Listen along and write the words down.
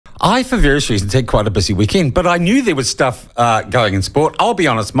I, for various reasons, had quite a busy weekend, but I knew there was stuff going in sport. I'll be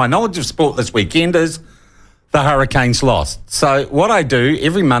honest, my knowledge of sport this weekend is the Hurricanes lost. So what I do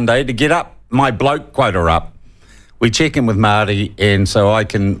every Monday to get up my bloke quota up, we check in with Marty, and so I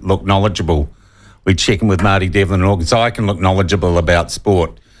can look knowledgeable. We check in with Marty Devlin and so I can look knowledgeable about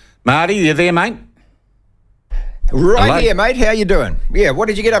sport. Marty, you there, mate? Right here, mate. How you doing? Yeah, what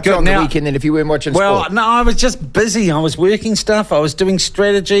did you get up to on the weekend then if you weren't watching sport? Well, no, I was just busy. I was working stuff. I was doing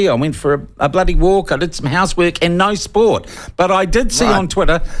strategy. I went for a bloody walk. I did some housework and no sport. But I did see on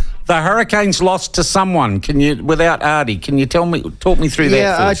Twitter the Hurricanes lost to someone. Without Artie, can you talk me through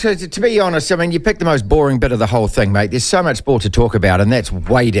that? Yeah, to be honest, I mean, you picked the most boring bit of the whole thing, mate. There's so much sport to talk about, and that's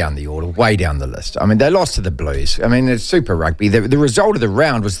way down the order, way down the list. I mean, they lost to the Blues. I mean, it's Super Rugby. The result of the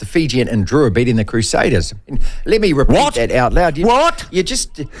round was the Fijian Drua beating the Crusaders. I mean, let me repeat that out loud. You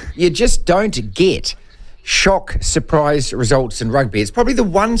just don't get shock, surprise results in rugby. It's probably the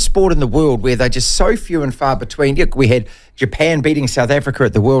one sport in the world where they're just so few and far between. We had Japan beating South Africa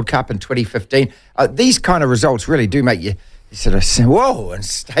at the World Cup in 2015. These kind of results really do make you sort of say, whoa, and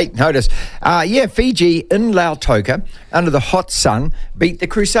take notice. Fiji in Lautoka, under the hot sun, beat the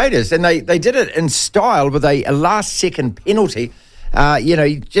Crusaders. And they did it in style with a last-second penalty.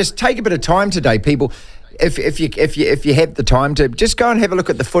 Just take a bit of time today, people. If you have the time to just go and have a look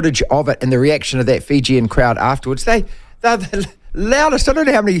at the footage of it and the reaction of that Fijian crowd afterwards. They're the loudest. I don't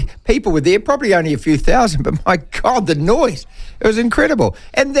know how many people were there, probably only a few thousand, but my God, the noise. It was incredible.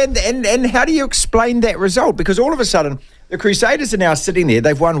 And then and how do you explain that result? Because all of a sudden, the Crusaders are now sitting there.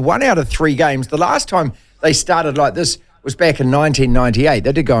 They've won 1 out of 3 games. The last time they started like this was back in 1998.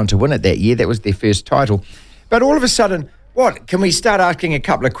 They did go on to win it that year. That was their first title. But all of a sudden, can we start asking a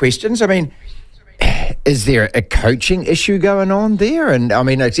couple of questions? I mean, is there a coaching issue going on there? And I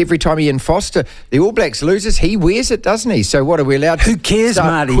mean, it's every time Ian Foster, the All Blacks loses, he wears it, doesn't he? So what are we allowed to? Who cares,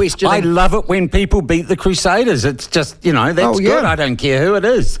 Marty? I love it when people beat the Crusaders. It's just, that's good. I don't care who it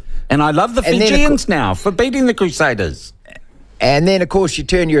is. And I love the Fijians now for beating the Crusaders. And then, of course, you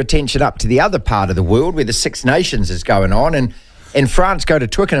turn your attention up to the other part of the world where the Six Nations is going on. And France go to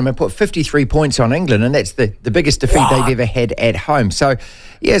Twickenham and put 53 points on England, and that's the biggest defeat they've ever had at home. So,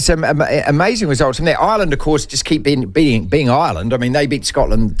 yeah, some amazing results from there. Ireland, of course, just keep being Ireland. I mean, they beat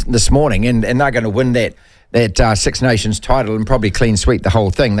Scotland this morning, and they're going to win that Six Nations title and probably clean sweep the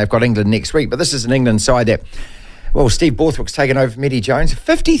whole thing. They've got England next week, but this is an England side that, well, Steve Borthwick's taken over from Eddie Jones.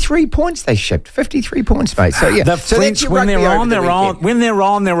 53 points they shipped. 53 points, mate. So, yeah. The French, when they're on,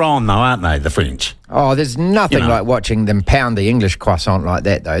 they're on, though, aren't they, the French? Oh, there's nothing like watching them pound the English croissant like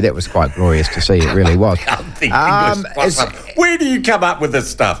that, though. That was quite glorious to see. It really was. Where do you come up with this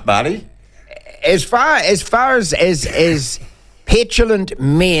stuff, buddy? As far as petulant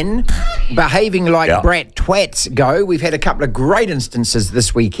men behaving like brat twats go, we've had a couple of great instances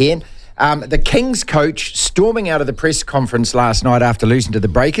this weekend. The Kings coach storming out of the press conference last night after losing to the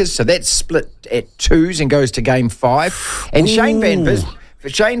Breakers. So that's split at 2s and goes to game 5. And Shane Van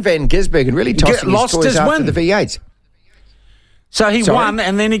Gisbergen really tossing his toys after the V8s. So he won,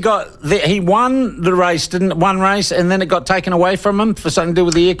 and then he won the race, one race, and then it got taken away from him for something to do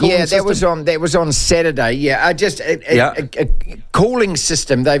with the air cooling system? that was on Saturday. Yeah, a cooling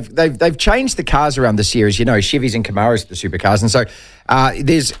system. They've changed the cars around this year, as you know, Chevys and Camaros, the supercars, and so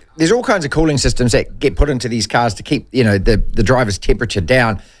there's all kinds of cooling systems that get put into these cars to keep the driver's temperature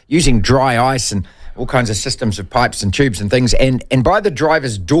down using dry ice and all kinds of systems of pipes and tubes and things. And by the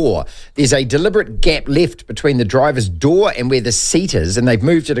driver's door, there's a deliberate gap left between the driver's door and where the seat is, and they've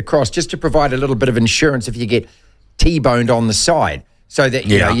moved it across just to provide a little bit of insurance if you get T-boned on the side, so that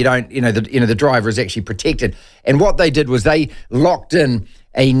you don't the driver is actually protected. And what they did was they locked in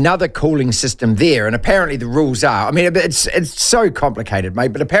another cooling system there, and apparently the rules are, I mean, it's so complicated,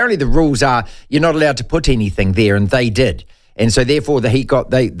 mate, but apparently the rules are you're not allowed to put anything there, and they did. And so therefore they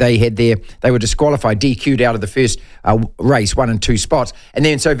were disqualified, DQ'd out of the first race, 1 and 2 spots. And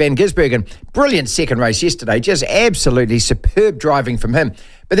then so Van Gisbergen, brilliant second race yesterday, just absolutely superb driving from him.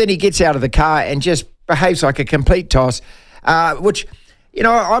 But then he gets out of the car and just behaves like a complete toss, which,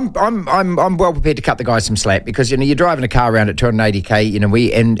 I'm well prepared to cut the guy some slack, because you're driving a car around at 280k,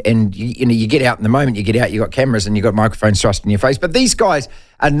 you get out, in the moment you get out, you got cameras and you got microphones thrust in your face. But these guys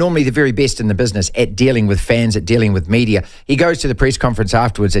are normally the very best in the business at dealing with fans, at dealing with media. He goes to the press conference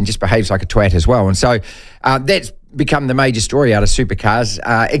afterwards and just behaves like a twat as well. And so that's become the major story out of supercars.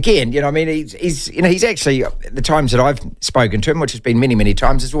 Again, he's actually, the times that I've spoken to him, which has been many, many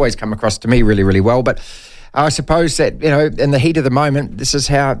times, has always come across to me really, really well. But I suppose that, in the heat of the moment, this is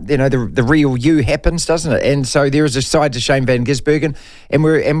how, the real you happens, doesn't it? And so there is a side to Shane Van Gisbergen,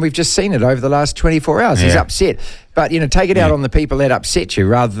 and we've just seen it over the last 24 hours. Yeah. He's upset. But, take it out on the people that upset you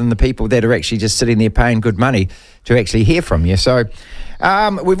rather than the people that are actually just sitting there paying good money to actually hear from you. So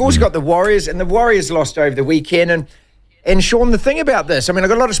we've also got the Warriors, and the Warriors lost over the weekend. And Sean, the thing about this, I've got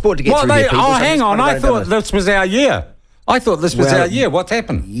a lot of sport to get through here, people. Oh, hang on. I thought this was our year. Our year. What's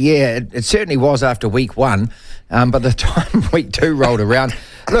happened? Yeah, it certainly was after week one. But the time week two rolled around,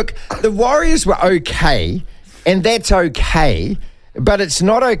 look, the Warriors were okay, and that's okay. But it's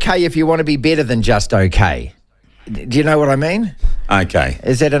not okay if you want to be better than just okay. Do you know what I mean? Okay.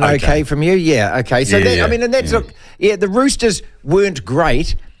 Is that an okay from you? Yeah, okay. So, the Roosters weren't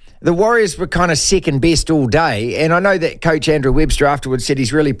great. The Warriors were kind of second best all day. And I know that Coach Andrew Webster afterwards said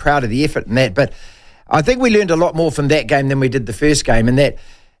he's really proud of the effort in that. But I think we learned a lot more from that game than we did the first game. And that,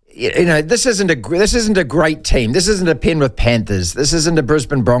 this isn't a great team. This isn't a Penrith Panthers. This isn't a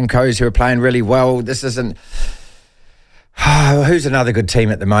Brisbane Broncos who are playing really well. This isn't... who's another good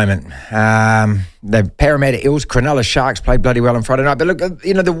team at the moment? The Parramatta Eels, Cronulla Sharks played bloody well on Friday night. But look,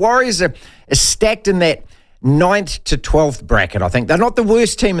 the Warriors are stacked in that 9th to 12th bracket, I think. They're not the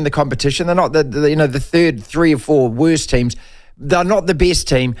worst team in the competition. They're not the third 3 or 4 worst teams. They're not the best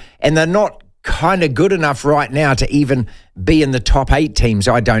team, and they're not kind of good enough right now to even be in the top 8 teams,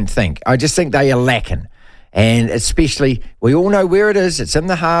 I don't think. I just think they are lacking. And especially, we all know where it is. It's in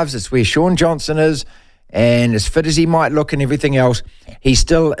the halves. It's where Sean Johnson is. And as fit as he might look and everything else, he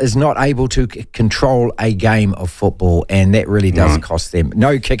still is not able to control a game of football, and that really does cost them.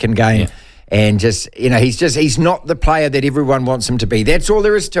 No kicking game, and he's not the player that everyone wants him to be. That's all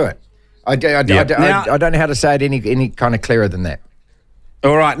there is to it. I don't know how to say it any kind of clearer than that.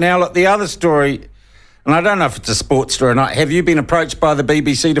 All right, now look, the other story, and I don't know if it's a sports story or not. Have you been approached by the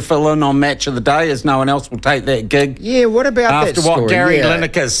BBC to fill in on Match of the Day, as no one else will take that gig? Yeah, what about that story? After what Gary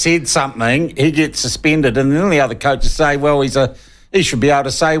Lineker said something, he gets suspended, and then the other coaches say, well, he should be able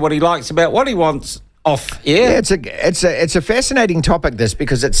to say what he likes about what he wants off air. Yeah, it's a fascinating topic, this,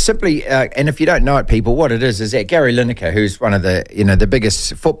 because it's simply, and if you don't know it, people, what it is that Gary Lineker, who's one of the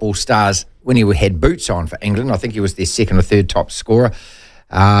biggest football stars when he had boots on for England, I think he was their 2nd or 3rd top scorer.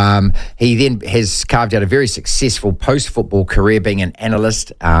 He then has carved out a very successful post-football career being an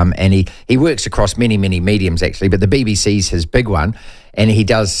analyst, and he works across many, many mediums, actually, but the BBC's his big one, and he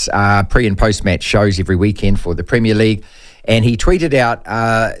does pre- and post-match shows every weekend for the Premier League, and he tweeted out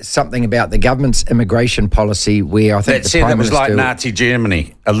something about the government's immigration policy, where I think the Prime Minister... That was like Nazi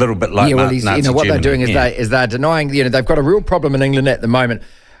Germany, a little bit like Nazi Germany. What they're doing is they're denying, they've got a real problem in England at the moment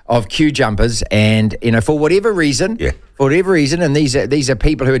of queue jumpers, and for whatever reason, and these are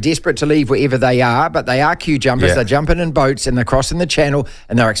people who are desperate to leave wherever they are, but they are queue jumpers. Yeah. They're jumping in boats and they're crossing the channel,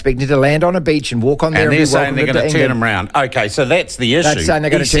 and they're expecting to land on a beach and walk on there. And they're saying they're going to turn them around. Okay, so that's the issue. That's saying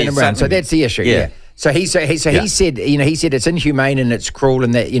they're going to turn them around. So that's the issue. Yeah. So he said it's inhumane and it's cruel,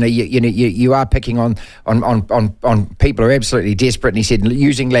 and that you are picking on people who are absolutely desperate. And he said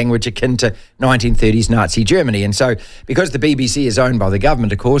using language akin to 1930s Nazi Germany. And so because the BBC is owned by the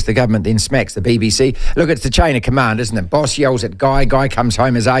government, of course, the government then smacks the BBC. Look, it's the chain of command, isn't it? Boss yells at guy comes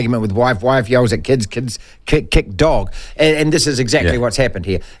home, has argument with wife yells at kids kick dog, and this is exactly what's happened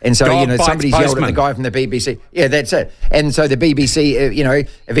here. And so somebody's yelled at the guy from the BBC. Yeah, that's it. And so the BBC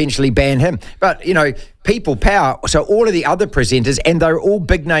eventually banned him. But people power. So all of the other presenters, and they're all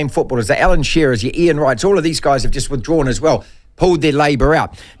big name footballers. The Alan Shearers, your Ian Wrights, all of these guys have just withdrawn as well, pulled their labour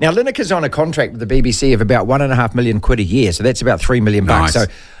out. Now Lineker's on a contract with the BBC of about £1.5 million a year, so that's about $3 million. Nice. So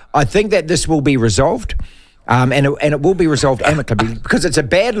I think that this will be resolved. And it will be resolved amicably, because it's a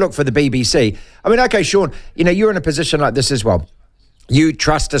bad look for the BBC. I mean, okay, Sean, you're in a position like this as well. You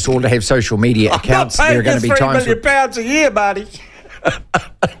trust us all to have social media accounts. There are going to be times £3 million a year, Marty.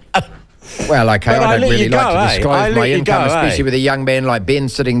 Well, okay, I don't really like to disclose my income, especially with a young man like Ben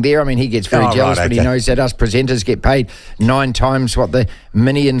sitting there. I mean, he gets very jealous when he knows that us presenters get paid 9 times what the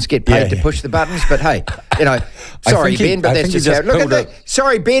minions get paid to push the buttons. But hey, sorry, Ben, but that's just how. Look at that.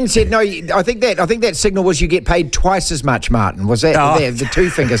 Sorry, Ben said no. I think that signal was you get paid twice as much, Martin. Was that the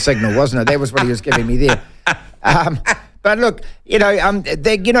 2-finger signal, wasn't it? That was what he was giving me there. But look,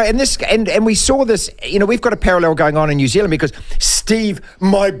 and we saw this. We've got a parallel going on in New Zealand, because Steve,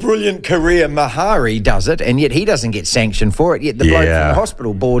 my brilliant career, Mahari does it, and yet he doesn't get sanctioned for it. Yet the bloke from the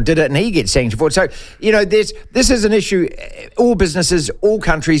hospital board did it, and he gets sanctioned for it. So this is an issue. All businesses, all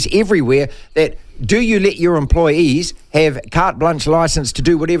countries, everywhere. That do you let your employees have carte blanche license to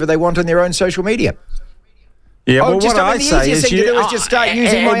do whatever they want on their own social media? Yeah, well, what I the say easiest is thing to do is just start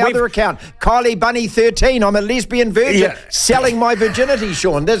using my other account. Kylie Bunny 13. I'm a lesbian virgin selling my virginity,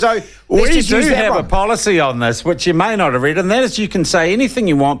 Sean. We do have a policy on this, which you may not have read, and that is you can say anything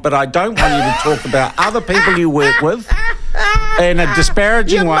you want, but I don't want you to talk about other people you work with in a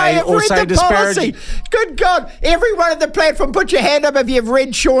disparaging way or say disparaging. Good God. Everyone at the platform, put your hand up if you've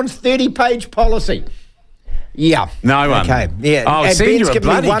read Sean's 30-page policy. Yeah. No one. Okay. Yeah. I'll and send Ben's you a given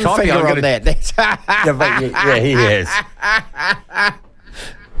bloody me one copy. finger on that. Yeah, he has.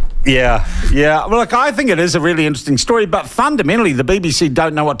 Yeah. Well, look, I think it is a really interesting story, but fundamentally, the BBC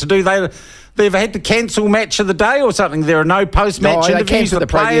don't know what to do. They've had to cancel Match of the Day or something. There are no post-match interviews. The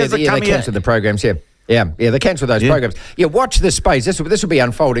players they cancelled the programs. Yeah, they cancelled those programs. Yeah, watch this space. This will be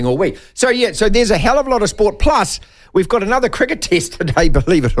unfolding all week. So there's a hell of a lot of sport. Plus, we've got another cricket test today,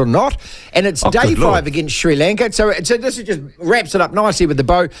 believe it or not, and it's day 5 against Sri Lanka. So this just wraps it up nicely with the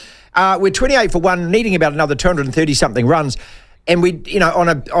bow. We're 28 for 1, needing about another 230-something runs, and we,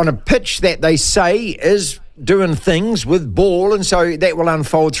 on a pitch that they say is doing things with ball, and so that will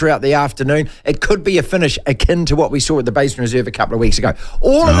unfold throughout the afternoon. It could be a finish akin to what we saw at the Basin Reserve a couple of weeks ago.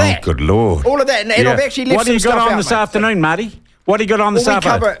 All of that. Good Lord. All of that. And I've actually left some stuff out. What do you got on this afternoon, Marty? What do you got on this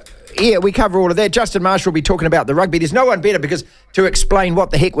afternoon? We cover all of that. Justin Marshall will be talking about the rugby. There's no one better because to explain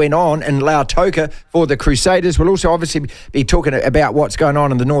what the heck went on in Lautoka for the Crusaders. We'll also obviously be talking about what's going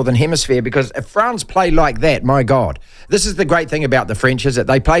on in the Northern Hemisphere, because if France play like that, my God, this is the great thing about the French, is that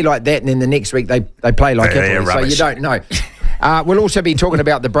they play like that and then the next week they play like Italy, so you don't know. We'll also be talking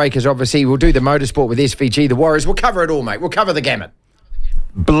about the Breakers, obviously. We'll do the motorsport with SVG, the Warriors. We'll cover it all, mate. We'll cover the gamut.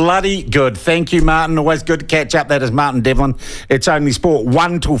 Bloody good. Thank you, Martin. Always good to catch up. That is Martin Devlin. It's Only Sport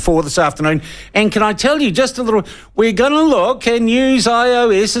 1 till 4 this afternoon. And can I tell you just a little, we're going to look and use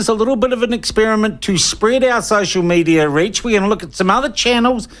iOS as a little bit of an experiment to spread our social media reach. We're going to look at some other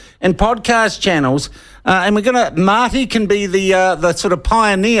channels and podcast channels. And Marty can be the sort of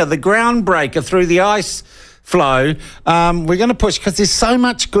pioneer, the groundbreaker through the ice flow. We're going to push, because there's so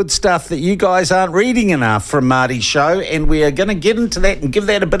much good stuff that you guys aren't reading enough from Marty's show, and we are going to get into that and give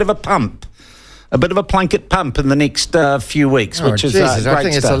that a bit of a pump, a bit of a Plunket pump in the next few weeks, which is great I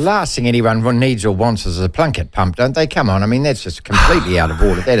think stuff. It's the last thing anyone needs or wants is a Plunket pump, don't they? Come on, I mean, that's just completely out of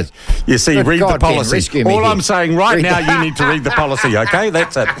order. That is. You see, read the policy. All I'm saying right now, you need to read the policy, okay?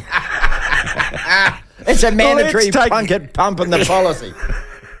 That's it. It's a mandatory Plunket pump in the policy.